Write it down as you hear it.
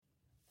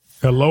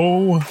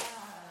Hello,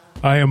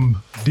 I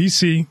am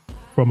DC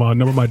from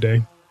Number My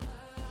Day,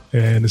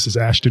 and this is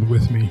Ashton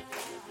with me.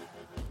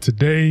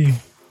 Today,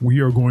 we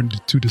are going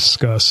to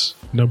discuss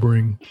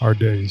numbering our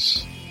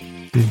days,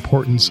 the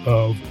importance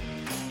of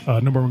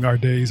numbering our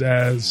days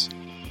as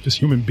just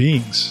human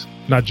beings,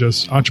 not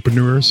just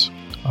entrepreneurs,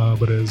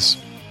 but as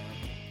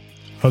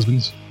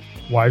husbands,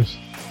 wives,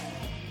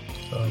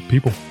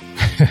 people.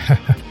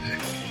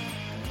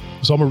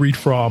 So I'm going to read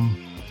from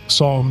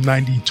Psalm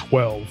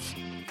 90:12,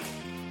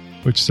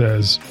 which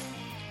says,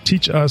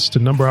 "Teach us to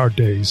number our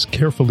days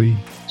carefully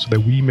so that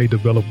we may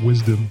develop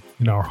wisdom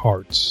in our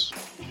hearts."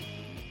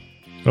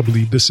 I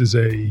believe this is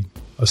a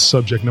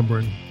subject,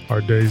 numbering our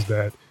days,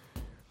 that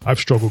I've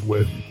struggled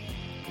with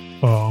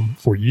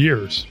for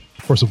years.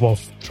 First of all,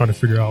 trying to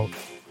figure out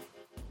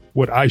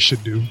what I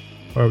should do,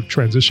 or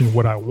transition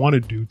what I want to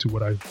do to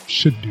what I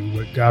should do,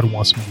 what God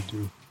wants me to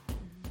do.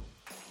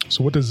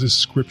 So what does this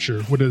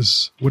scripture, what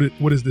does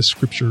this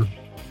scripture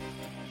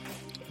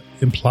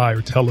imply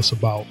or tell us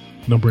about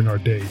numbering our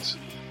days?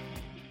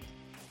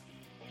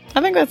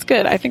 I think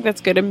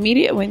that's good.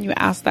 Immediately when you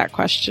ask that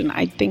question,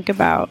 I think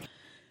about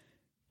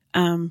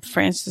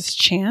Francis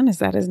Chan. Is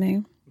that his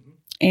name? Mm-hmm.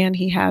 And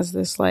he has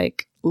this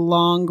like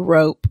long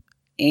rope,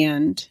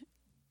 and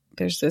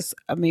there's this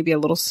maybe a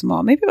little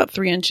small, maybe about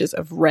 3 inches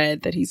of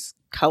red that he's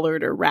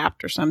colored or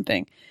wrapped or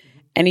something. Mm-hmm.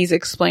 And he's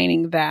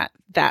explaining that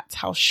that's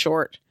how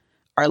short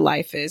our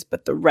life is,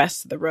 but the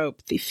rest of the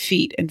rope, the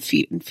feet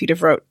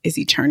of rope, is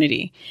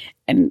eternity.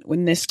 And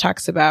when this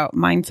talks about,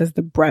 mine says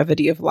the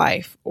brevity of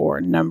life,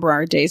 or number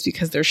our days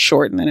because they're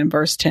short. And then in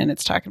verse 10,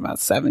 it's talking about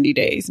 70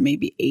 days,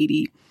 maybe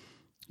 80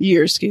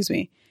 years,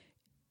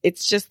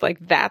 It's just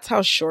like, that's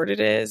how short it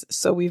is.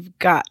 So we've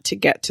got to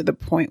get to the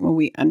point when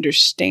we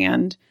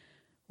understand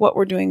what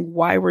we're doing,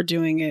 why we're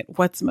doing it,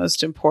 what's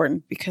most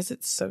important, because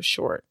it's so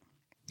short.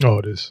 Oh,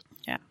 it is.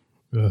 Yeah.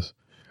 Yes.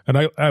 And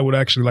I would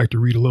actually like to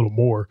read a little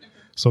more.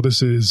 So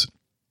this is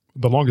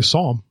the longest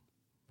psalm,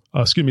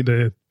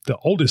 the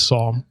oldest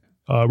psalm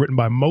written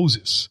by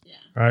Moses. Yeah.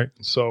 Right.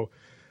 So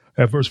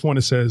at verse 1,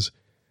 it says,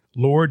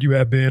 "Lord, you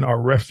have been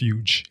our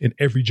refuge in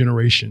every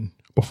generation.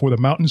 Before the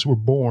mountains were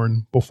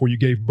born, before you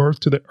gave birth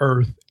to the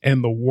earth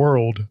and the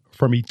world,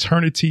 from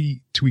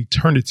eternity to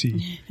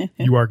eternity,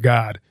 you are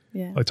God."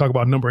 Yeah. I talk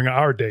about numbering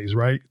our days,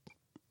 right?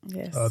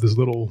 Yes. This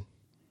little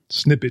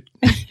snippet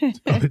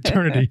of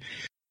eternity.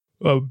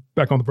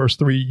 Back on the verse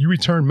 3, "You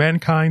return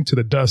mankind to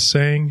the dust,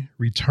 saying,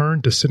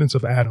 'Return, descendants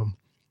of Adam.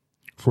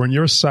 For in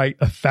your sight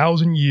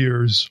 1,000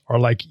 years are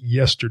like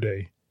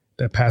yesterday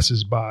that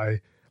passes by,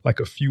 like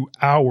a few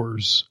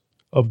hours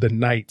of the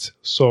night.'"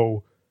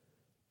 So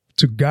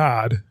to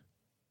God,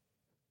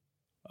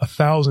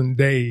 1,000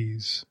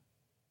 days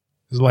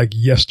is like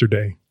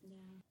yesterday.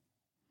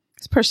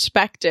 It's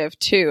perspective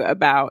too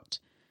about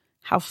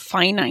how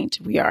finite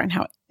we are and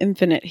how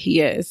infinite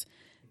He is.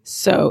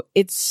 So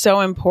it's so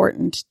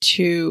important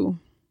to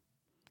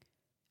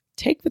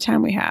take the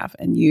time we have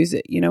and use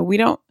it. You know, we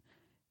don't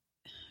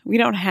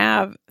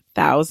have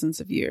thousands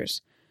of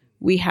years.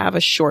 We have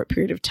a short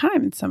period of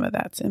time, and some of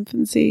that's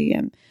infancy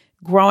and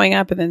growing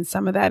up, and then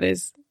some of that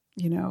is,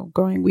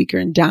 growing weaker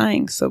and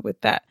dying. So with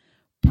that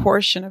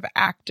portion of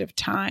active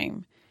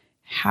time,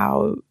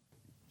 how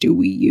do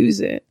we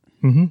use it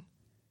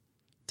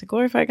to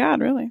glorify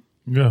God, really?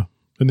 Yeah.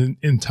 And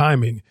in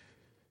timing,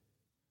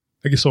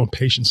 I get so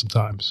impatient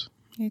sometimes.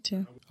 Me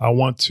too. I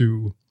want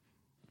to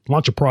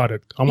launch a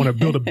product. I want to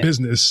build a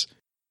business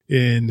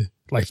in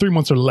like 3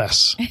 months or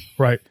less,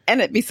 right? And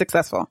it be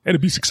successful.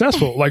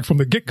 Like from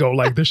the get-go.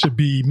 Like there should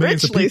be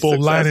millions of people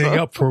lining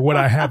up for what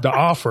I have to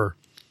offer.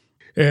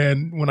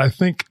 And when I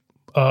think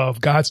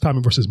of God's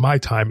timing versus my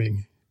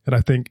timing, and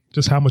I think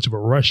just how much of a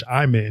rush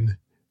I'm in,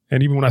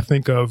 and even when I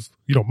think of,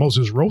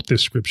 Moses wrote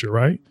this scripture,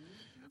 right?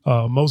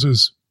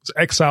 Moses was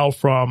exiled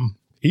from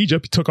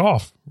Egypt. He took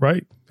off,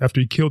 right? After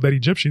he killed that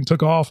Egyptian,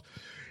 took off.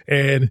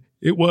 And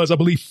it was, I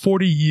believe,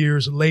 40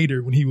 years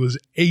later when he was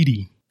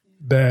 80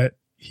 that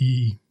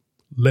he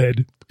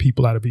led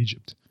people out of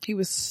Egypt. He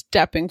was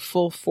stepping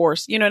full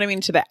force, to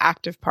the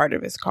active part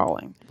of his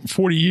calling.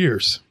 40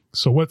 years.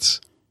 So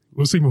what's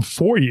even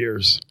 4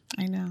 years?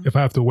 I know. If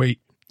I have to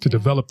wait to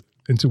develop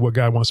into what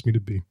God wants me to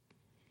be.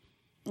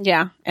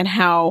 Yeah. And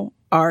how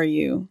are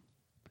you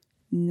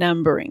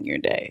numbering your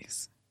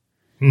days?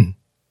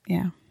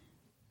 Yeah.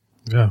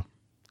 Yeah.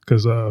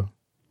 Because,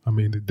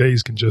 the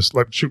days can just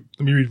let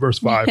me read verse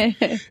 5.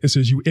 It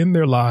says, "You end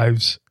their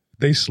lives,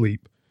 they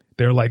sleep.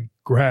 They're like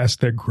grass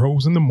that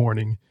grows in the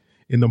morning.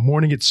 In the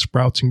morning, it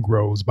sprouts and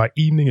grows. By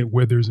evening, it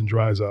withers and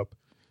dries up."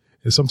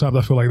 And sometimes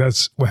I feel like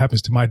that's what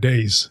happens to my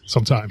days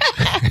sometimes.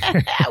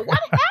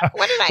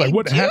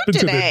 What happened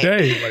to the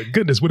day? Like,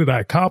 goodness, what did I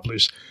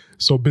accomplish?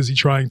 So busy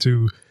trying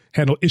to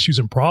handle issues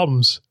and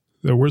problems.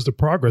 Where's the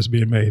progress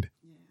being made?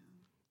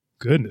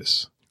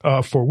 Goodness.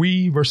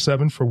 Verse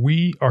 7, "For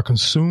we are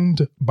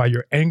consumed by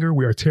your anger.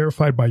 We are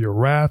terrified by your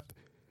wrath.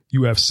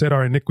 You have set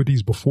our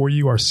iniquities before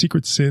you, our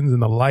secret sins in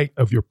the light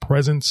of your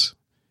presence.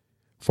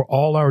 For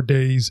all our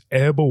days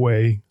ebb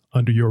away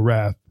under your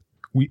wrath.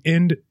 We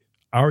end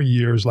our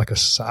years like a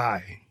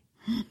sigh.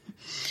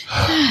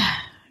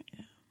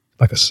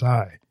 Like a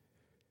sigh.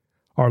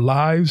 Our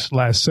lives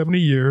last 70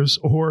 years,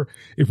 or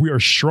if we are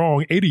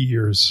strong, 80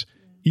 years.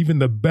 Even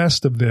the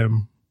best of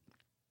them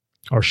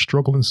are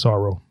struggle and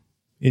sorrow.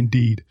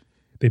 Indeed,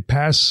 they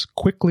pass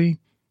quickly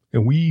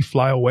and we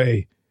fly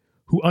away.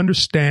 Who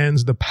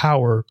understands the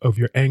power of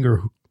your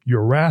anger?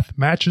 Your wrath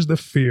matches the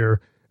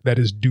fear that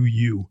is due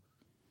you.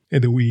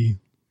 And then we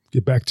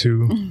get back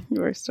to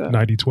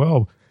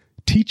 90-12.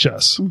 Teach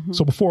us. Mm-hmm.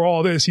 So before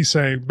all this, he's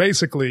saying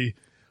basically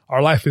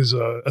our life is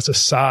a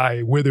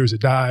sigh, withers,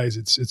 it dies.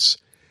 It's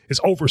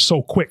over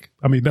so quick.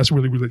 I mean, that's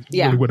really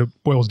what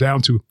it boils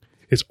down to.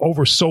 It's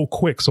over so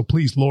quick. So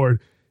please,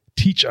 Lord,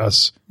 teach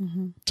us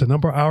to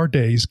number our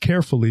days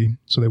carefully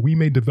so that we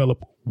may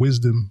develop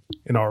wisdom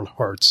in our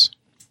hearts.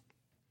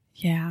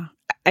 Yeah.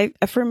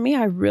 For me,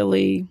 I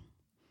really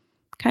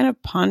kind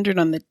of pondered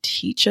on the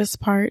teach us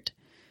part.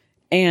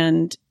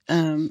 And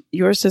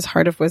yours says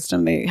heart of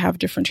wisdom. They have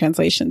different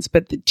translations,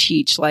 but the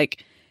teach,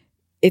 like,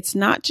 it's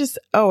not just,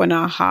 an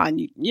aha, and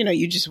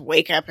you just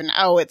wake up and,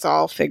 it's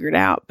all figured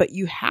out, but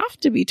you have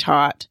to be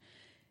taught.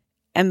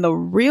 And the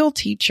real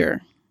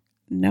teacher,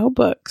 no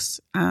books,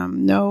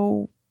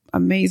 no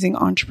amazing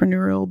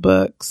entrepreneurial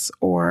books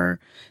or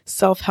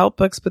self-help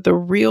books, but the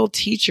real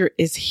teacher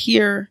is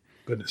here.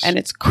 Goodness. And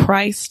it's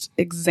Christ's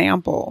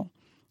example.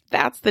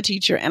 That's the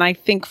teacher. And I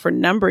think for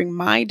numbering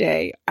my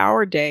day,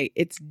 our day,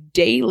 it's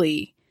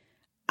daily.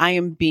 I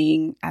am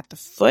being at the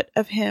foot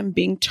of him,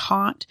 being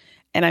taught,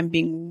 and I'm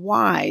being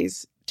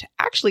wise to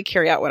actually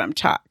carry out what I'm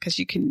taught. Because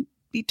you can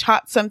be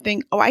taught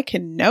something, I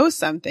can know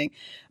something.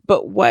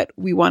 But what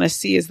we want to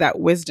see is that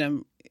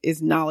wisdom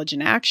is knowledge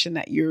in action,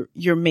 that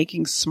you're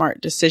making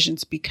smart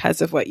decisions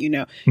because of what you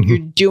know. Mm-hmm. You're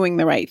doing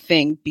the right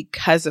thing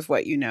because of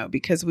what you know.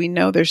 Because we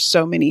know there's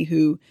so many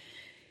who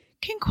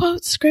can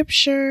quote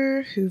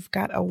scripture, who've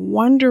got a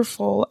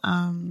wonderful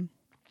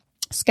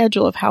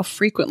schedule of how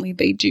frequently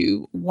they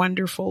do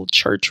wonderful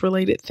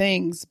church-related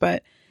things.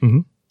 But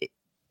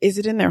is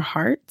it in their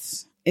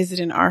hearts? Is it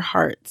in our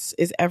hearts?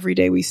 Is every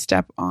day we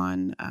step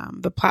on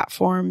the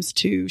platforms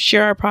to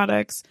share our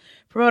products,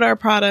 promote our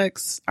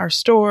products, our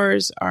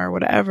stores, our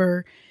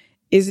whatever?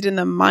 Is it in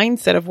the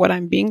mindset of what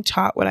I'm being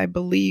taught, what I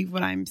believe,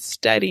 what I'm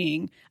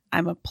studying?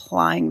 I'm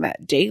applying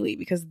that daily,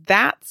 because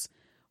that's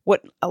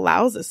what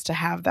allows us to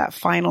have that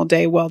final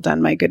day. Well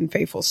done, my good and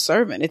faithful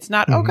servant. It's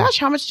not, oh gosh,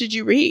 how much did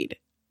you read?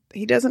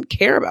 He doesn't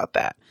care about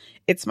that.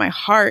 It's my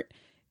heart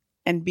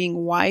and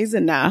being wise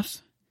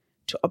enough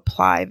to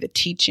apply the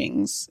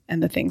teachings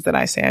and the things that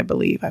I say I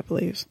believe.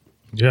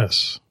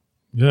 Yes.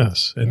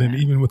 And then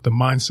even with the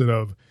mindset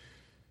of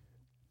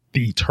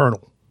the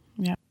eternal,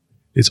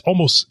 it's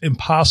almost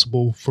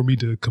impossible for me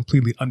to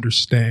completely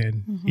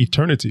understand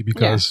eternity,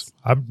 because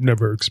I've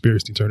never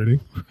experienced eternity.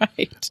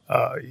 Right.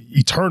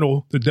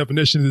 Eternal, the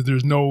definition is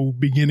there's no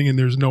beginning and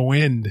there's no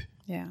end.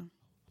 Yeah.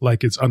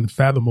 Like it's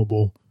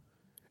unfathomable.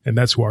 And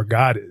that's who our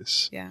God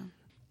is. Yeah.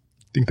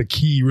 I think the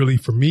key really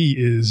for me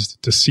is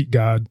to seek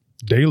God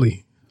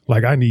daily.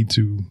 Like I need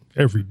to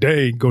every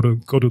day go to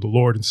the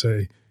Lord and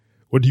say,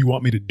 what do you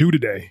want me to do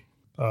today?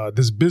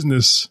 This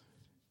business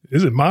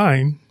isn't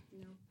mine.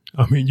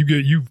 No. I mean,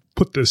 you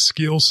put the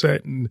skill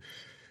set and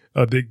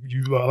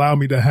you allow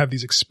me to have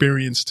these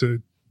experience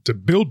to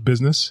build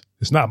business.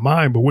 It's not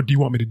mine, but what do you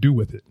want me to do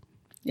with it?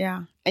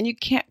 Yeah. And you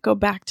can't go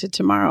back to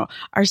tomorrow.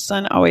 Our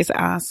son always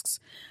asks,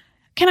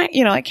 can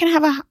I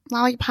have a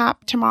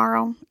lollipop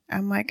tomorrow?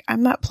 I'm like,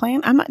 I'm not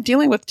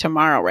dealing with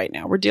tomorrow right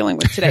now. We're dealing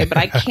with today, but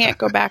I can't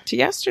go back to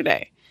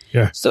yesterday.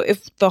 Yeah. So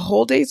if the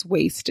whole day's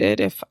wasted,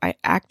 if I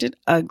acted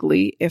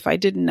ugly, if I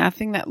did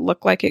nothing that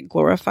looked like it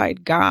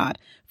glorified God,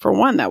 for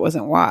one, that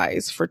wasn't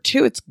wise. For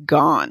two, it's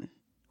gone.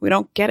 We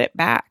don't get it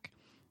back.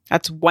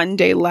 That's one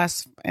day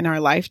less in our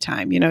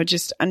lifetime,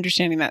 just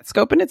understanding that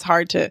scope. And it's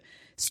hard to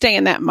stay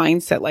in that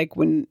mindset, like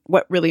when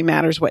what really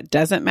matters, what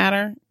doesn't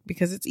matter,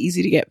 because it's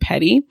easy to get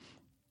petty.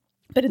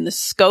 But in the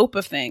scope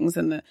of things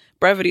and the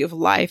brevity of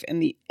life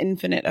and the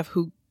infinite of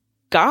who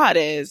God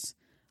is,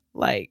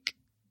 like,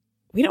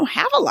 we don't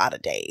have a lot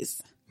of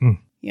days, And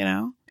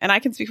I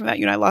can speak from that.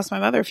 I lost my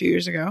mother 4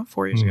 years ago.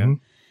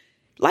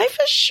 Life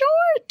is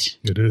short.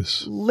 It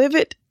is. Live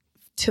it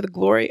to the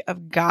glory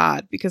of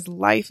God, because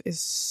life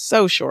is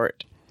so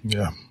short.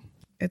 Yeah.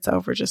 It's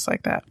over just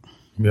like that.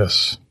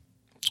 Yes.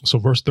 So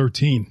verse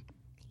 13,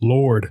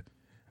 Lord,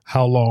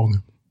 how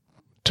long?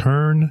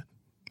 Turn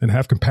and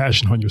have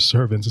compassion on your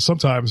servants. And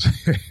sometimes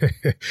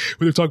when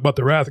they talk about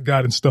the wrath of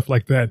God and stuff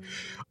like that,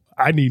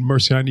 I need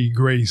mercy. I need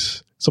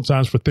grace.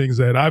 Sometimes for things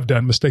that I've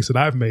done, mistakes that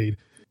I've made.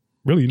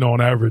 Really,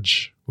 on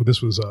average,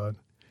 this was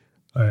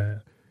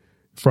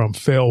from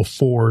Fail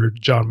Forward,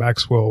 John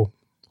Maxwell,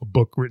 a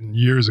book written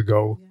years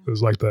ago. Yeah. It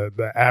was like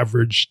the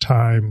average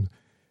time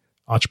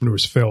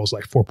entrepreneurs fail is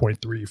like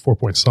 4.3, 4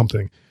 point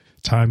something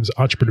times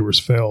entrepreneurs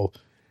fail.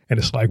 And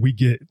it's like we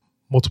get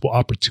multiple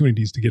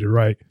opportunities to get it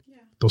right.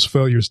 Those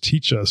failures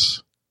teach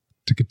us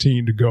to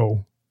continue to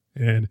go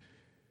and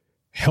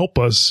help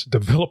us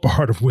develop a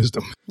heart of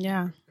wisdom.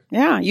 Yeah.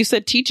 Yeah. You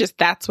said teach us.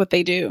 That's what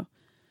they do,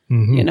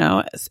 and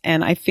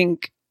I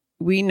think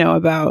we know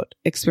about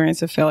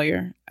experience of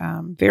failure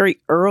very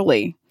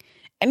early.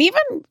 And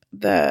even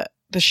the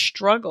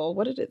struggle,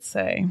 what did it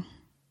say?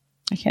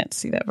 I can't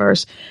see that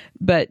verse,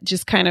 but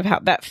just kind of how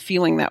that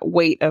feeling, that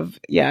weight of,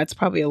 it's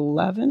probably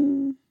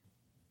 11.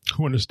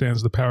 Who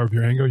understands the power of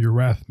your anger? Your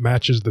wrath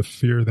matches the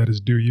fear that is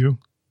due you.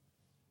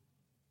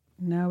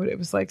 No, but it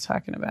was like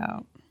talking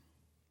about.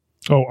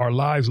 Oh, our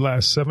lives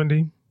last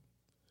 70,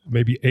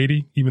 maybe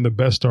 80. Even the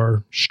best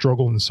are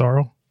struggle and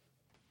sorrow.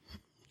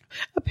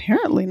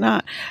 Apparently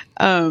not.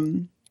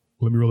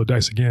 Let me roll the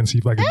dice again, see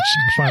if I can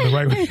find the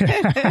right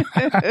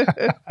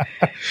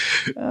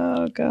way.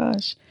 Oh,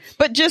 gosh.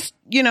 But just,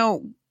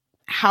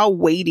 how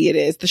weighty it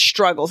is, the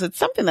struggles. It's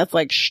something that's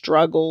like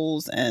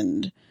struggles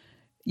and,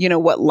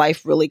 what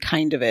life really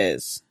kind of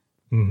is.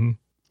 Mm-hmm.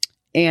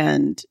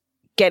 And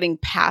getting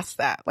past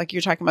that, like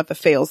you're talking about the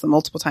fails, the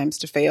multiple times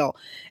to fail,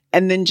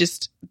 and then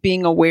just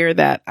being aware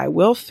that I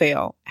will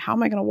fail. How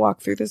am I going to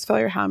walk through this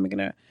failure? How am I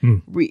going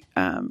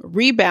to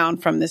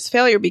rebound from this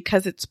failure?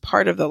 Because it's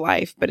part of the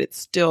life, but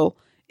it's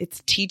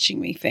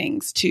teaching me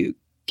things to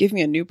give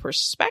me a new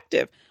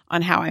perspective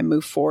on how I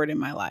move forward in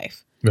my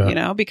life,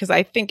 because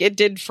I think it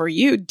did for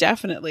you,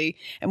 definitely.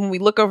 And when we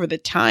look over the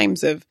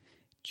times of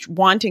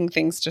wanting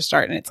things to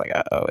start and it's like,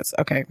 it's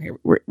okay,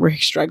 we're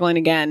struggling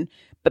again.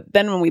 But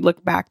then when we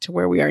look back to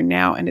where we are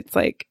now and it's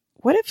like,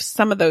 what if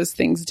some of those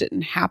things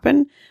didn't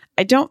happen?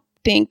 I don't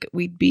think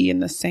we'd be in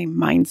the same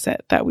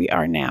mindset that we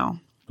are now.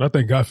 I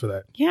thank God for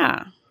that.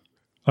 Yeah.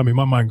 I mean,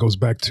 my mind goes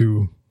back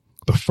to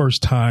the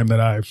first time that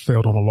I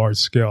failed on a large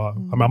scale.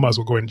 I might as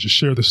well go ahead and just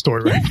share the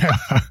story right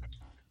now.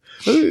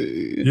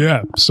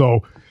 Yeah.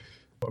 So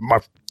my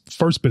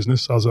first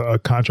business, I was a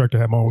contractor,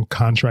 had my own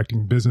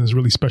contracting business,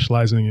 really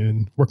specializing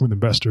in working with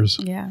investors.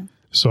 Yeah.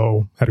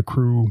 So had a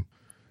crew.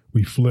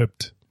 We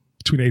flipped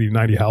between 80 and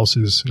 90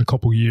 houses in a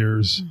couple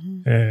years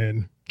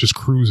and just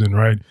cruising,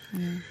 right?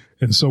 Yeah.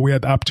 And so we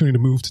had the opportunity to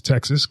move to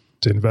Texas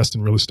to invest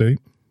in real estate.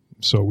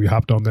 So we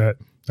hopped on that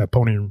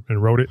pony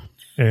and rode it.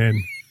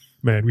 And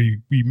man,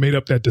 we made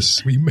up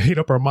we made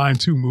up our mind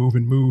to move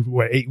and moved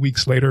 8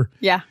 weeks later.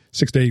 Yeah.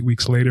 6 to 8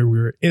 weeks later, we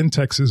were in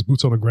Texas,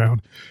 boots on the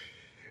ground.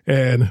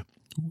 And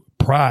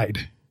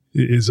pride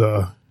is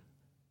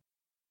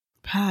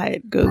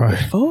pride goes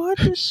before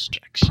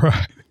destruction.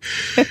 Pride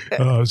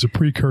is a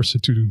precursor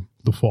to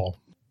the fall.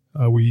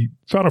 We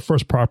found our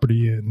first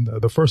property, and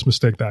the first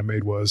mistake that I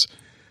made was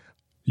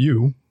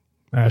you,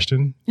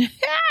 Ashton. You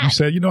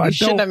said, you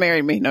shouldn't have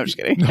married me. No, just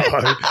kidding. No,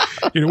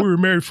 we were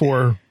married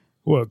for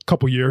a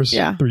couple years,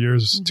 3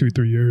 years,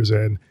 2-3 years,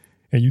 and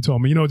you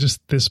told me,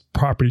 just this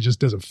property just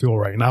doesn't feel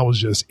right, and I was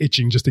just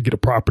itching just to get a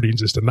property and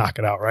just to knock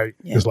it out, right?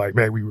 Yeah. It's like,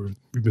 man, we've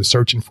been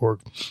searching for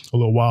a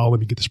little while. Let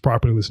me get this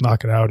property. Let's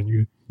knock it out. And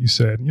you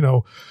said,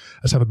 I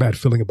just have a bad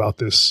feeling about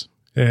this,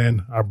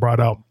 and I brought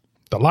out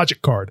the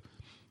Logic card.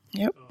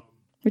 Yep.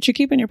 Which you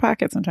keep in your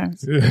pocket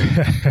sometimes.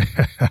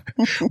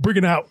 Bring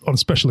it out on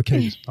special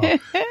occasions.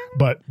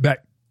 But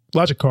that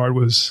Logic card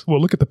was,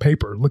 look at the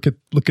paper. Look at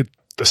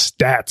the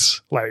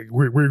stats. Like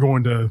we're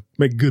going to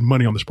make good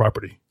money on this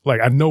property.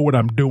 Like I know what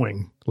I'm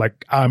doing.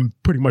 Like I'm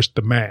pretty much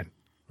the man.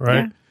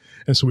 Right. Yeah.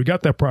 And so we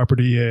got that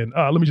property and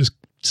let me just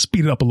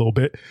speed it up a little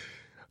bit.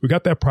 We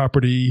got that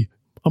property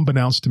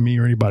unbeknownst to me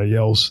or anybody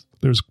else.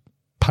 There's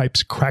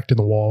pipes cracked in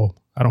the wall.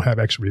 I don't have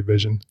X-ray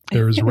vision.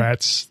 There's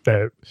rats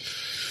that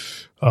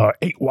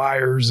ate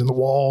wires in the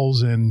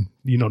walls and,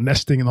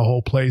 nesting in the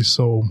whole place.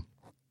 So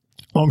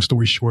long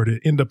story short,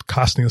 it ended up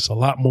costing us a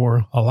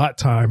lot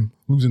time,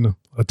 losing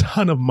a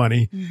ton of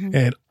money. Mm-hmm.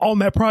 And on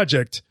that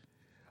project,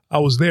 I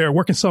was there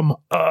working some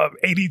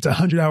 80 to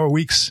 100-hour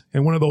weeks.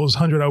 And one of those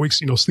 100-hour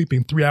weeks,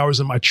 sleeping 3 hours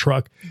in my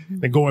truck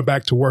and going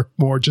back to work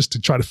more just to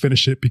try to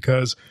finish it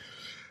because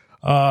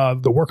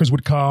the workers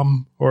would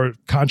come or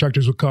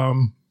contractors would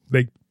come.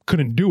 They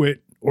couldn't do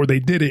it. Or they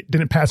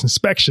didn't pass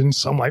inspections.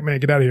 So I'm like,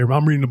 man, get out of here.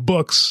 I'm reading the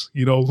books,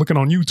 looking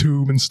on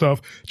YouTube and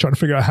stuff, trying to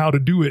figure out how to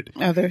do it.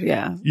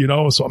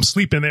 So I'm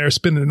sleeping there,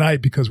 spending the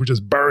night because we're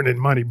just burning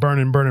money.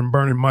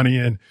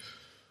 And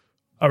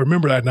I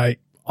remember that night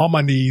on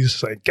my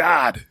knees, like,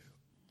 God,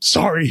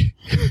 sorry.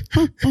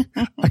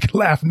 I can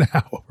laugh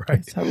now, right?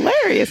 It's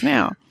hilarious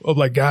now. I'm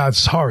like, God,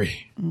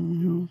 sorry.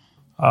 Mm-hmm.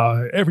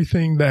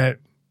 Everything that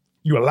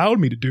you allowed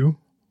me to do,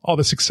 all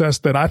the success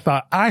that I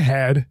thought I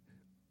had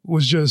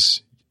was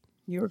just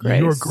your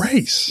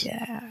grace.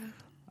 Yeah.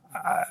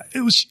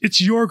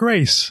 It's your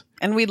grace.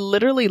 And we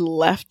literally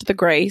left the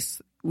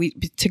grace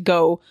to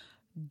go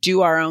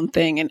do our own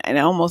thing. And it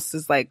almost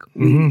is like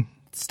we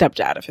stepped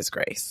out of his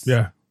grace.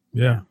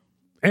 Yeah.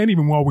 And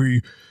even while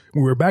we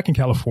were back in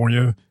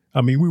California,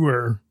 I mean, we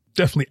were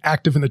definitely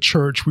active in the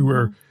church. We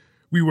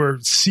were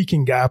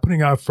seeking God, putting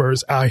God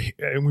first.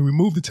 And when we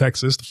moved to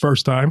Texas the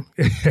first time,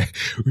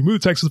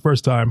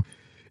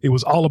 it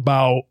was all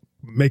about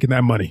making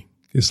that money.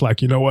 It's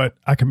like, you know what?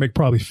 I can make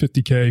probably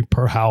 $50K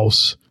per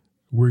house.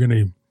 We're going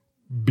to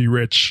be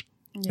rich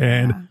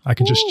and I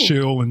can just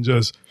chill and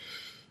just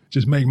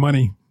make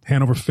money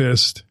hand over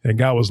fist. And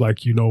God was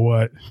like, you know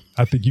what?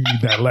 I think you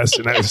need that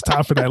lesson. It's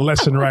time for that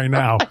lesson right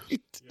now.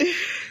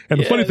 And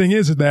the funny thing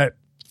is that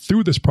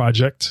through this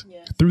project,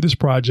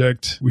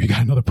 we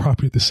got another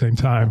property at the same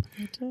time,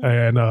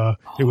 and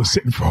it was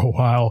sitting for a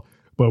while.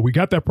 But we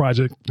got that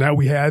project. Now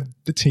we had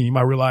the team.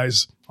 I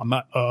realized I'm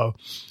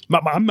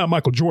not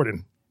Michael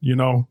Jordan, you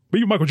know. But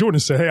even Michael Jordan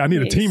said, "Hey, I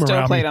need a team around me."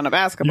 Still played on a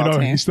basketball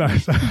team. He's not,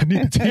 I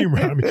need a team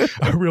around me.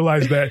 I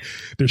realized that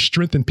there's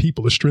strength in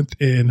people, there's strength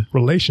in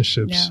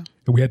relationships,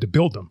 and we had to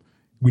build them.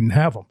 We didn't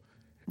have them.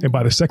 And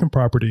by the second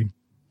property,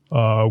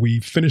 we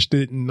finished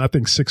it in, I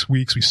think, 6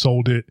 weeks. We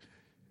sold it.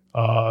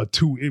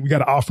 We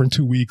got an offer in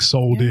 2 weeks,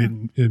 sold it,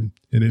 and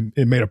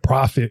it made a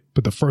profit.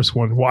 But the first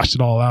one washed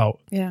it all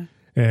out. Yeah.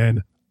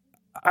 And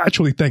I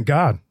actually thank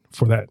God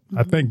for that. Mm-hmm.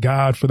 I thank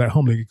God for that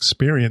humbling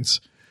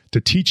experience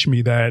to teach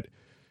me that,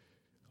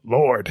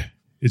 Lord,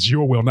 it's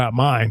your will, not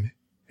mine.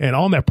 And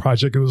on that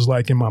project, it was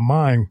like in my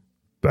mind,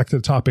 back to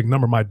the topic,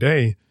 number my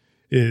day,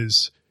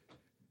 is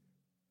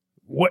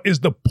what is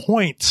the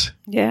point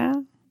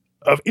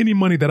of any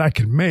money that I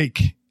can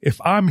make if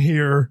I'm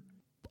here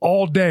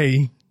all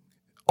day,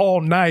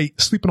 all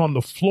night, sleeping on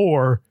the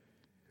floor,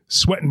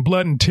 sweating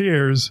blood and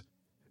tears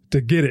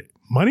to get it?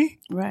 Money?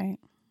 Right.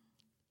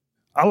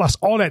 I lost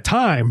all that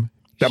time.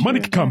 That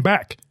money can come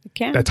back. It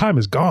can. That time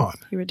is gone.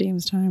 He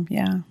redeems time.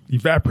 Yeah.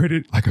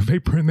 Evaporated like a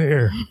vapor in the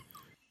air.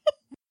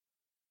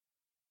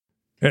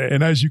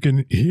 And as you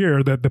can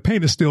hear, that the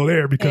pain is still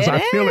there because I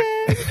feel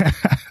it.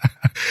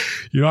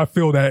 You know, I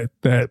feel that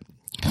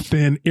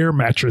thin air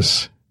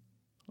mattress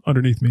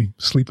underneath me,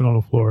 sleeping on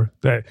the floor.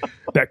 That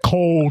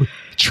cold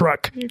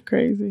truck. You're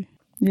crazy.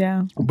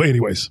 Yeah. But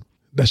anyways,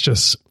 that's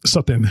just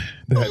something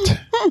that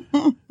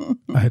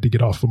I had to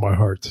get off of my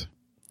heart.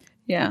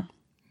 Yeah.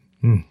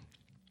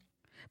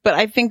 But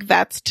I think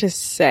that's to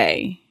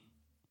say,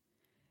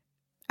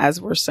 as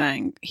we're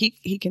saying,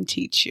 he can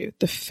teach you.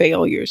 The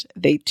failures,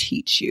 they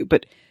teach you.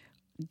 But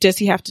does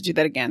he have to do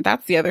that again?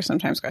 That's the other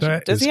sometimes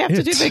question. Does he have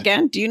to do that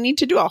again? Do you need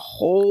to do a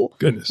whole?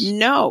 Goodness.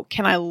 No.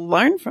 Can I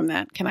learn from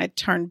that? Can I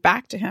turn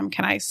back to him?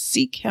 Can I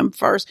seek him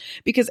first?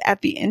 Because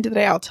at the end of the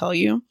day, I'll tell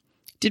you,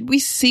 did we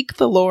seek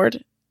the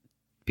Lord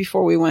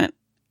before we went?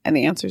 And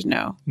the answer is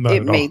no.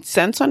 It made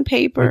sense on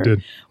paper. It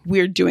did.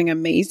 We're doing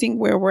amazing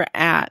where we're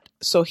at.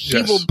 So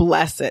he will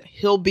bless it.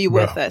 He'll be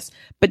with us.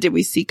 But did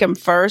we seek him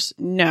first?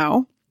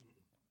 No.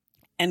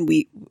 And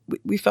we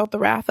felt the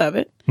wrath of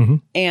it.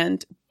 Mm-hmm.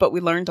 But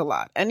we learned a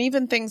lot. And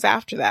even things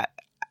after that,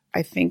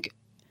 I think.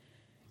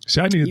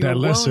 See, I needed that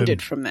lesson.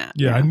 Wounded from that.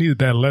 Yeah, I needed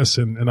that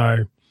lesson. And I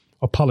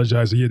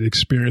apologize that you had to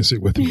experience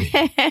it with me.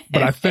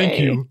 But I thank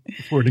you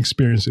for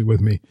experiencing it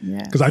with me.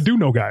 Because I do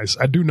know guys.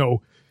 I do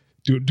know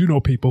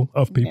people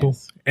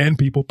and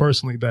people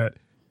personally that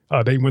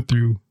they went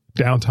through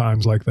down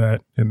times like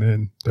that, and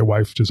then their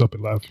wife just up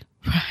and left.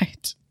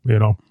 Right. You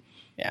know?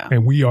 Yeah.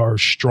 And we are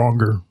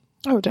stronger.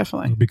 Oh,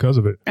 definitely. Because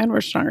of it. And we're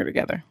stronger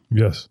together.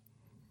 Yes.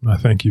 I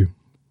thank you.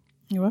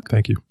 You're welcome.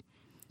 Thank you.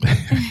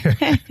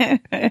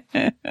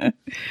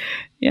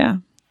 Yeah.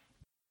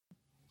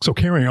 So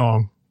carrying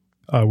on,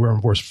 we're on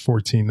verse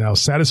 14 now.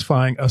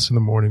 Satisfying us in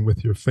the morning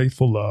with your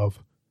faithful love,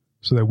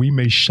 so that we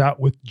may shout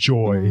with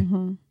joy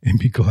and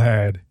be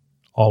glad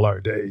all our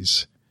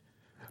days.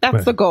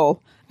 That's the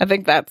goal. I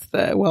think that's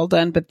well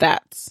done, but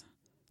that's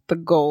the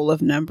goal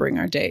of numbering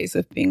our days,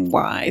 of being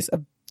wise,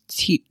 of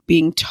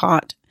being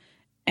taught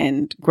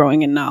and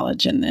growing in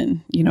knowledge, and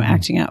then,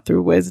 acting out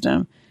through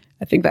wisdom.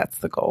 I think that's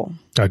the goal.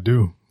 I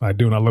do.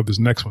 And I love this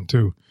next one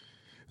too.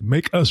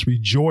 Make us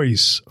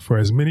rejoice for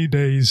as many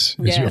days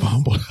as you have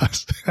humbled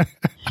us.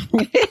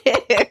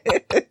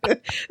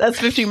 That's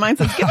 15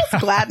 mindsets. Give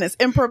us gladness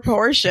in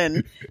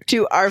proportion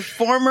to our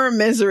former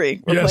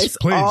misery. Replace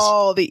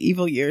all the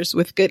evil years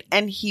with good,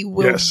 and he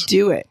will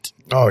do it.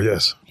 Oh,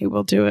 yes. He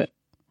will do it.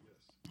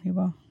 He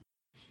will.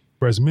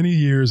 For as many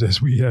years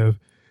as we have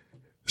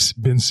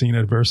been seen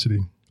adversity,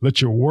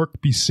 let your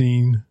work be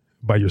seen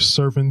by your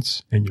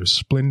servants and your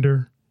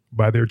splendor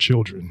by their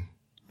children.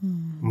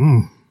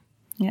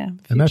 Yeah.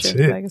 And that's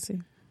it.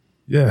 Legacy.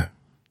 Yeah.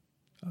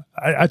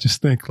 I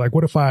just think, like,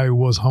 what if I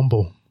was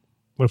humble?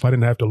 What if I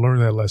didn't have to learn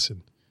that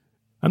lesson?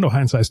 I know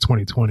hindsight's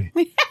 20/20,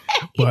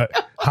 but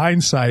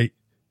hindsight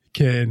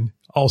can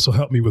also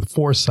help me with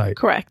foresight.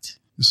 Correct.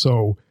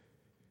 So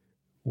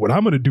what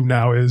I'm going to do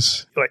now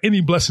is, like,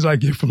 any blessings I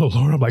get from the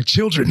Lord, I'm like,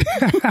 children,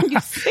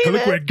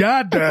 look what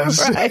God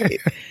does.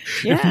 Right.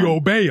 If you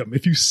obey him,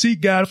 if you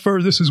seek God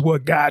first, this is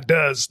what God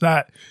does.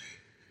 Not,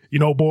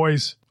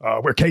 boys,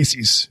 we're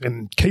Casey's,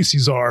 and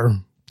Casey's are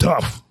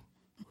tough.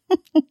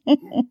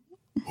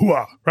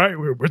 Hooah, right?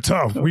 We're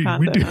tough. We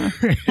do.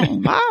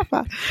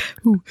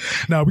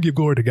 Now we give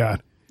glory to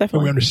God. Definitely.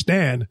 And we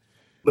understand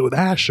that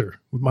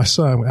with my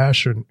son,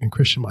 and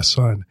Christian, my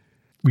son,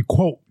 we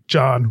quote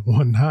John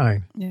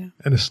 1:9. Yeah.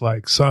 And it's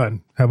like,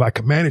 son, have I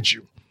commanded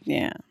you?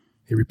 Yeah.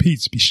 He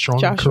repeats, be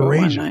strong and Joshua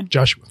courageous. 1:9.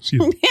 Joshua,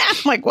 excuse me. Yeah, I'm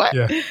like, what?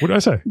 Yeah. What did I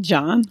say?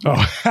 John.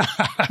 Oh.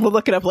 We'll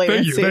look it up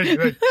later. Thank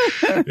you.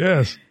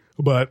 Yes.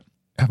 But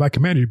have I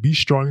commanded you, be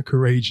strong and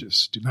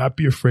courageous. Do not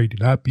be afraid. Do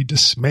not be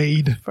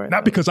dismayed.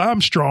 Not because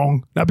I'm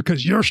strong, not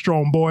because you're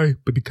strong, boy,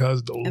 but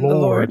because the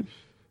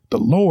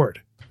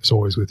Lord is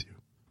always with you.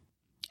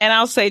 And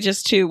I'll say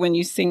just too, when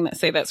you say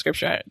that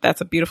scripture,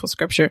 that's a beautiful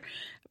scripture.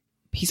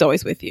 He's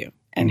always with you,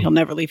 and he'll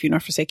never leave you nor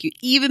forsake you.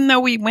 Even though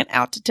we went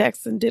out to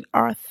Texas and did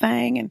our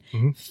thing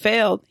and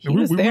failed, he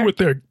was there. We went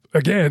there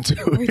again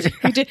too. We did.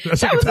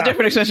 That was a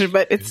different expression,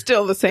 but it's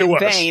still the same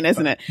vein,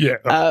 isn't it? Yeah.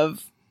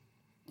 Of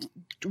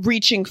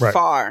reaching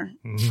far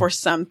for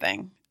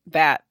something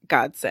that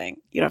God's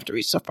saying, you don't have to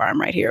reach so far. I'm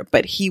right here.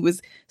 But he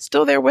was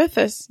still there with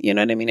us. You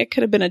know what I mean? It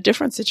could have been a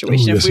different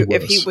situation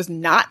if he was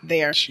not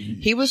there.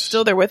 Jeez. He was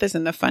still there with us.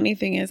 And the funny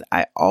thing is,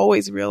 I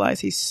always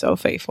realize he's so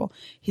faithful.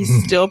 He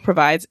still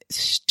provides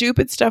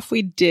stupid stuff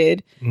we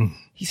did.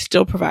 He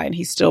still provided.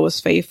 He still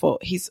was faithful.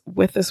 He's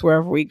with us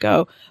wherever we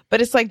go.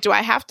 But it's like, do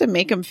I have to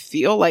make him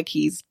feel like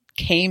he's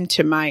came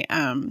to my,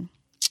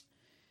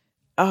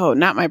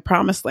 not my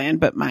promised land,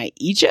 but my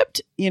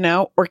Egypt,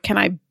 or can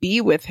I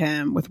be with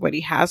him with what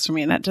he has for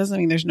me? And that doesn't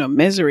mean there's no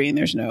misery and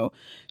there's no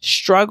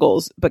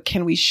struggles, but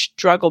can we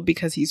struggle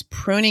because he's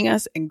pruning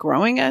us and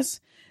growing us?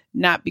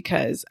 Not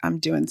because I'm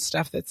doing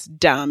stuff that's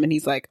dumb. And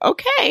he's like,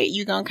 okay,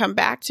 you're going to come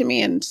back to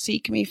me and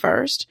seek me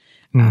first.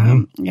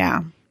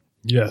 Yeah.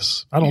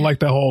 Yes. I don't like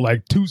that whole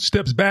 2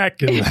 steps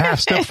back and half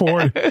step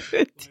forward.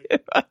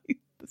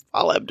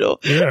 Paul Abdul.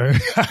 Yeah.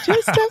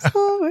 2 steps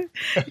forward.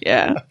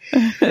 Yeah.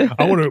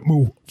 I want to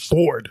move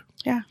forward.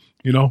 Yeah.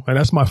 And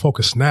that's my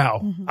focus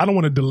now. I don't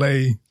want to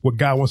delay what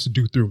God wants to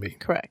do through me.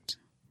 Correct.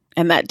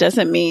 And that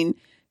doesn't mean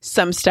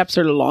some steps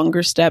are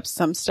longer steps.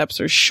 Some steps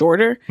are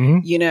shorter.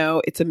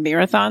 It's a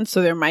marathon.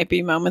 So there might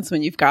be moments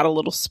when you've got a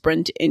little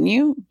sprint in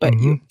you, but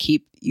you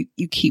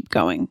keep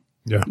going.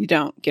 Yeah. You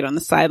don't get on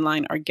the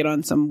sideline or get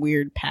on some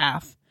weird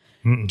path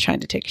trying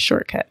to take a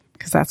shortcut,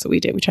 because that's what we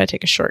did. We tried to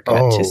take a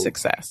shortcut to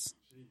success.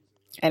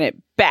 And it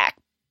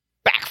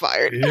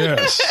backfired.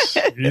 Yes.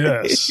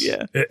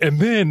 Yeah. And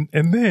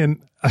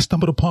then I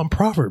stumbled upon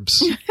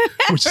Proverbs,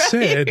 which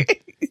said,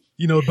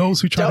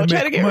 those who try to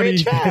make money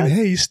in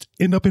haste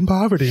end up in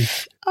poverty.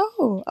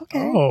 Oh, okay.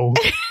 Oh,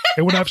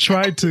 and when I've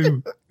tried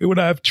to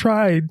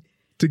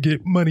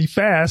get money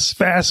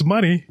fast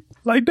money,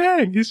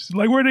 dang, it's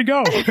like, where'd it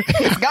go?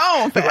 It's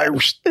gone.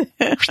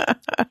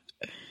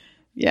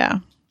 Yeah.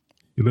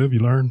 You live, you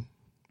learn.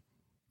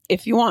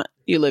 If you want,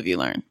 you live, you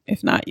learn.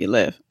 If not, you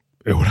live.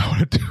 And what I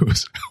want to do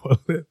is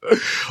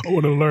I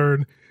want to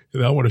learn,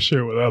 and I want to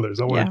share with others.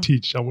 I want to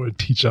teach. I want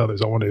to teach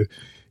others. I want to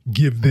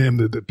give them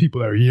the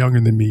people that are younger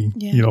than me,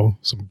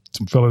 some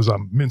fellas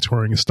I'm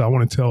mentoring and stuff. I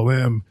want to tell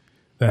them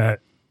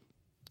that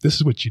this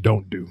is what you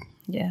don't do.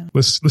 Yeah.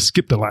 Let's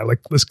skip the line.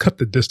 Let's cut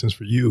the distance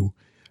for you.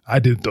 I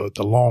did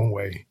the long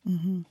way.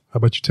 How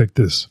about you take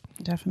this?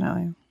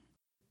 Definitely.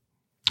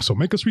 So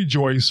make us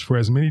rejoice for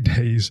as many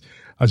days.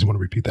 I just want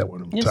to repeat that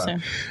one more time.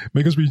 Sir.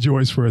 Make us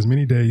rejoice for as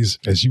many days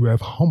as you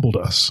have humbled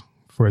us,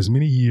 for as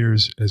many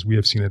years as we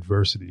have seen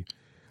adversity.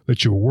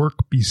 Let your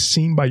work be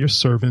seen by your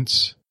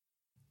servants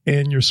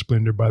and your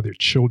splendor by their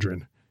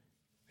children.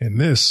 And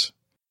this,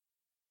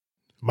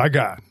 my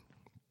God,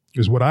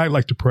 is what I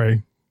like to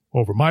pray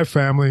over my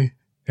family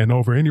and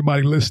over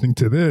anybody listening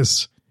to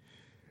this,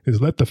 is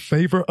let the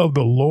favor of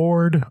the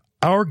Lord,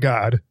 our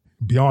God,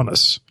 be on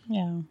us,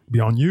 be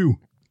on you.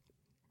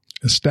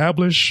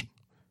 Establish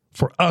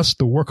for us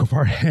the work of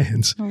our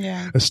hands.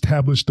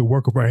 Establish the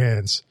work of our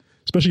hands,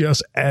 especially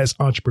us as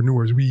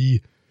entrepreneurs.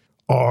 We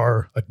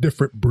are a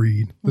different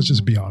breed. Let's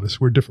just be honest.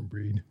 We're a different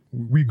breed.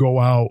 We go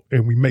out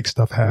and we make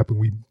stuff happen.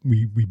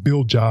 We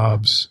build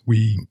jobs.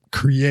 We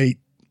create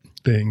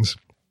things.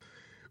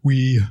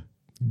 We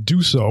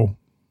do so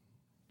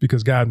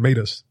because God made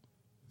us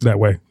that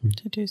way.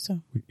 To do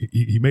so.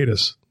 He made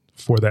us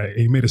for that.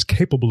 He made us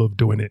capable of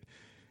doing it.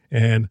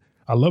 And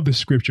I love this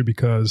scripture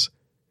because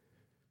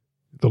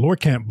the Lord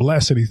can't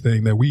bless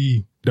anything that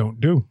we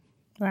don't do.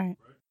 Right.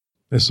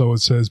 And so it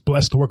says,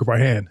 bless the work of our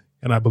hand.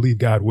 And I believe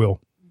God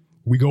will.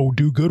 We go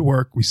do good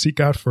work. We seek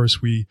God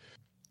first. We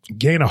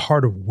gain a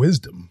heart of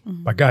wisdom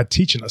by God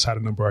teaching us how to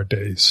number our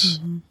days.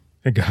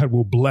 And God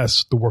will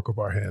bless the work of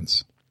our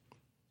hands.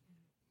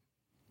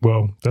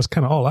 Well, that's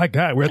kind of all I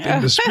got. We're at the end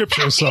of the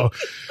scripture. So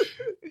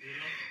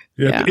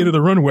at the end of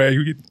the runway,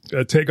 you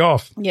get take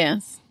off.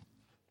 Yes.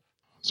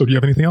 So do you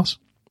have anything else?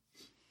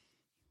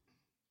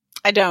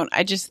 I don't.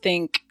 I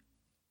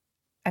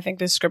think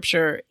this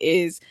scripture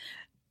is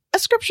a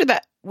scripture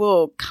that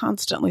we'll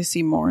constantly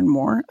see more and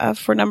more of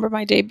for Number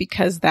My Day,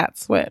 because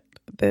that's what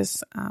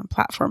this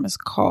platform is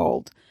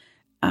called.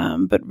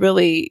 But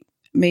really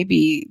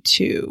maybe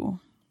to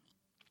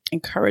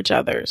encourage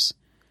others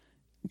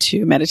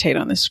to meditate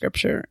on this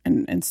scripture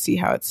and see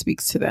how it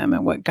speaks to them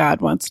and what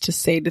God wants to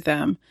say to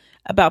them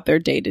about their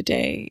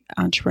day-to-day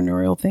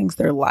entrepreneurial things,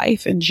 their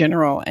life in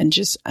general, and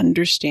just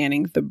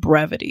understanding the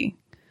brevity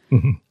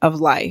of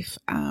life.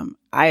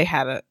 I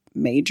had a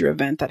major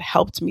event that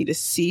helped me to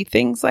see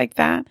things like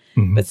that.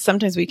 But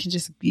sometimes we can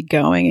just be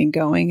going and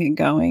going and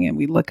going, and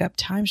we look up,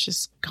 time's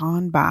just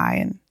gone by,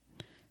 and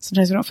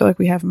sometimes we don't feel like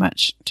we have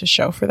much to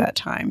show for that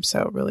time.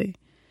 So really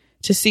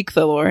to seek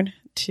the Lord,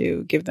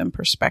 to give them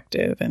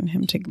perspective and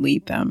him to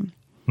lead them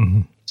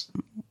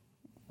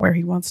where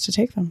he wants to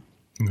take them.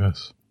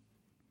 Yes.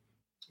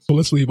 So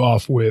let's leave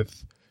off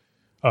with,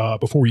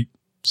 before we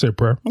say a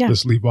prayer. Yeah.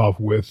 Let's leave off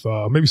with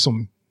maybe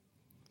some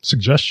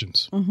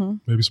suggestions,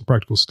 maybe some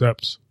practical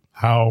steps.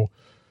 How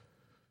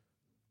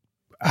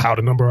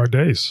to number our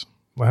days.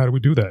 Well, how do we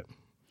do that?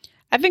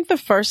 I think the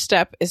first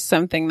step is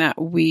something that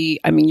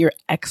you're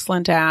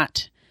excellent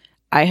at.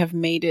 I have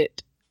made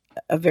it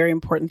a very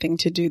important thing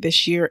to do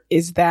this year,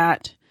 is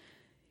that,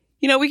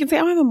 we can say,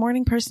 I'm a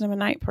morning person, I'm a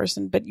night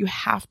person, but you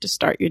have to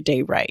start your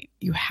day right.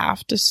 You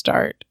have to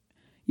start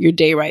your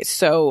day right.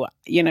 So,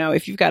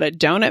 if you've got a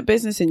donut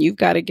business and you've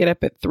got to get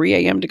up at 3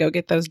 a.m. to go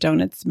get those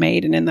donuts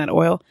made and in that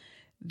oil,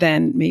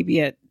 then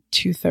maybe at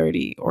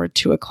 2:30 or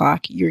 2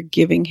 o'clock, you're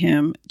giving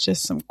him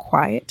just some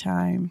quiet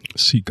time.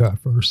 Seek God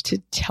first. To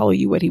tell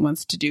you what he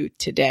wants to do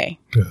today.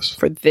 Yes.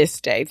 For this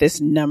day,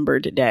 this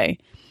numbered day.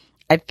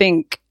 I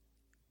think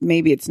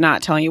maybe it's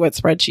not telling you what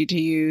spreadsheet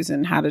to use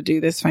and how to do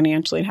this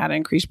financially and how to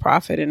increase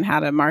profit and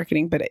how to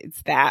marketing, but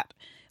it's that,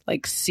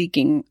 like,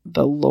 seeking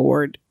the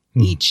Lord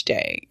each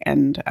day.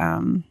 And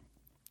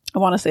I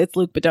want to say it's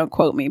Luke, but don't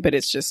quote me, but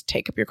it's just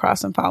take up your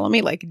cross and follow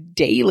me, like,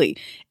 daily.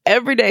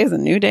 Every day is a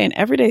new day, and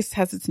every day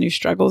has its new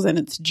struggles and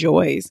its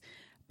joys.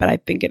 But I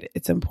think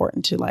it's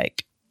important to,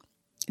 like,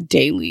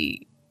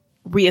 daily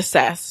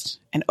reassess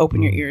and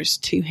open your ears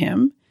to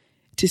him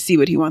to see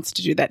what he wants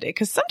to do that day.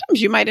 Because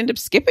sometimes you might end up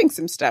skipping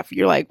some stuff.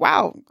 You're like,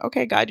 wow,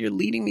 okay, God, you're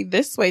leading me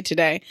this way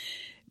today.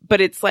 But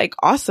it's, like,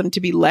 awesome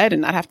to be led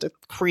and not have to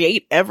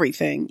create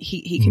everything.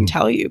 He can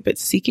tell you, but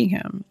seeking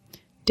him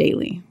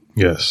daily.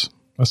 Yes.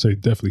 I say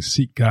definitely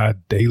seek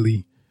God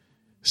daily.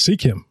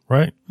 Seek him,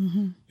 right?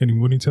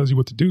 And when he tells you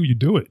what to do, you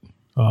do it.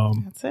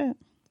 That's it.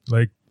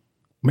 Like,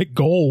 make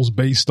goals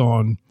based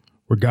on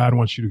where God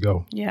wants you to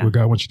go, Yeah. what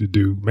God wants you to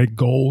do. Make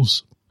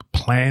goals,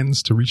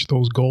 plans to reach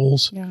those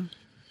goals. Yeah.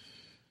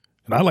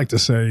 And I like to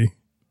say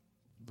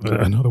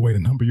another way to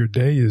number your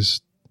day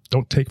is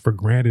don't take for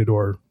granted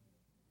or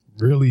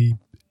really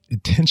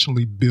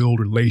intentionally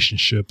build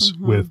relationships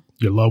with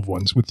your loved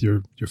ones, with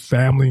your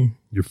family,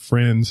 your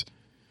friends,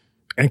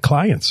 and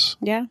clients.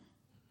 Yeah.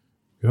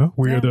 Yeah.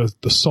 We are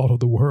the salt of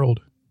the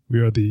world.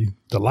 We are the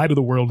light of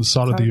the world, the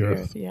salt of the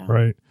earth. Yeah.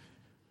 Right.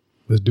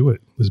 Let's do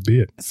it. Let's be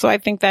it. So I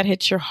think that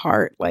hits your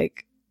heart.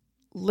 Like,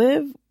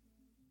 live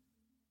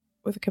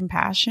with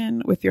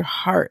compassion with your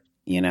heart,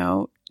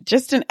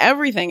 just in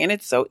everything. And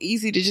it's so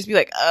easy to just be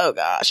like, oh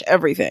gosh,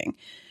 everything.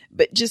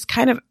 But just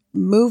kind of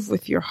move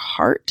with your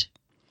heart,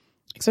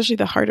 especially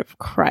the heart of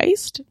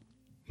Christ.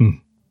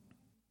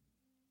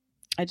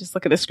 I just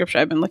look at the scripture.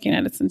 I've been looking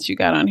at it since you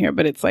got on here,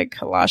 but it's like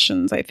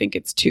Colossians, I think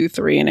it's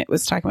 2:3, and it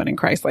was talking about in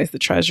Christ lies the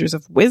treasures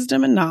of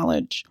wisdom and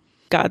knowledge.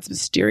 God's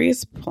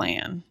mysterious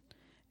plan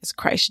is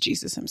Christ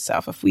Jesus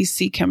himself. If we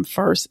seek him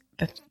first,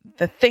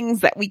 the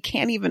things that we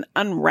can't even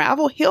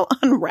unravel, he'll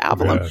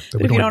unravel them.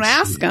 But if you don't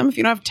ask him, if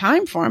you don't have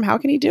time for him, how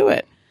can he do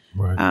it?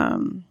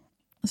 Right.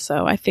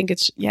 So I think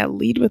it's,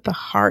 lead with the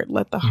heart.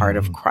 Let the heart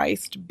of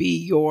Christ be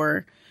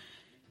your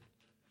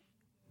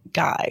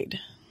guide.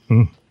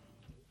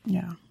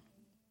 Yeah.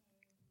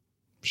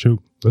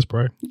 Shoot, let's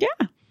pray. Yeah.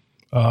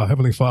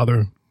 Heavenly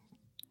Father,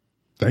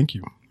 thank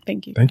you.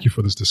 Thank you. Thank you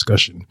for this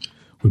discussion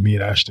with me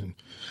and Ashton.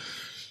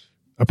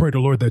 I pray, the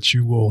Lord, that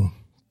you will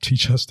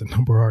teach us to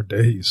number our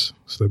days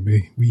so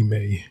that we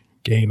may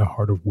gain a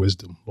heart of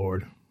wisdom,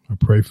 Lord. I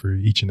pray for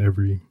each and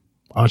every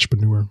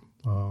entrepreneur,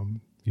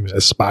 even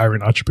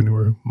aspiring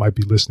entrepreneur might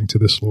be listening to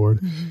this, Lord.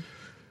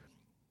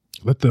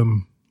 Let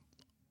them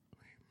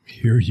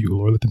hear you,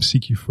 Lord. Let them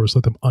seek you first.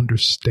 Let them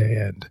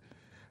understand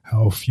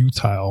how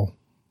futile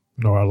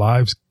our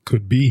lives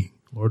could be,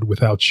 Lord.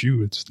 Without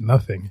you, it's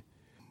nothing.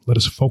 Let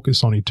us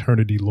focus on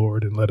eternity,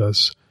 Lord, and let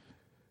us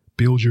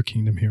build your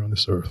kingdom here on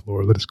this earth,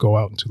 Lord. Let us go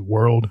out into the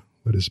world.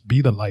 Let us be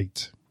the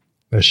light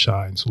that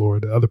shines,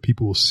 Lord, that other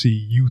people will see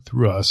you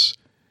through us.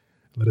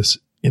 Let us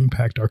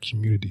impact our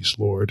communities,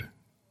 Lord,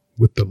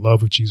 with the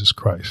love of Jesus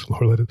Christ.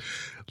 Lord,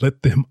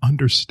 let them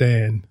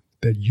understand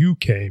that you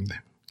came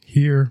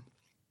here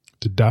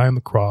to die on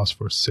the cross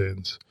for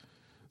sins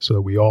so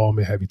that we all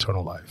may have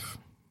eternal life.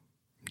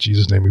 In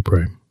Jesus' name we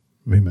pray.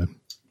 Amen.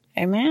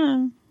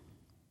 Amen.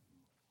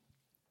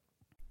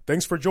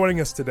 Thanks for joining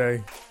us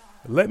today.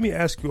 Let me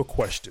ask you a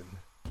question.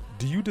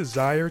 Do you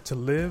desire to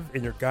live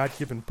in your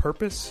God-given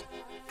purpose?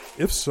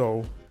 If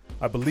so,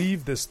 I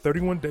believe this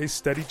 31-day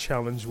study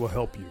challenge will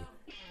help you.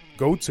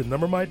 Go to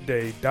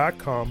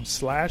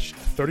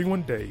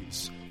numbermyday.com/31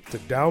 days to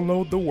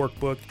download the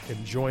workbook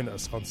and join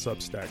us on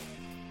Substack.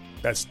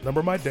 That's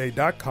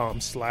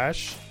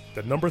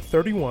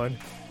numbermyday.com/31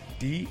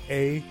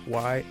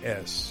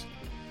 DAYS.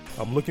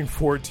 I'm looking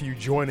forward to you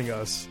joining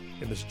us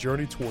in this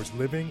journey towards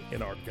living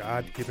in our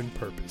God-given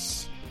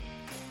purpose.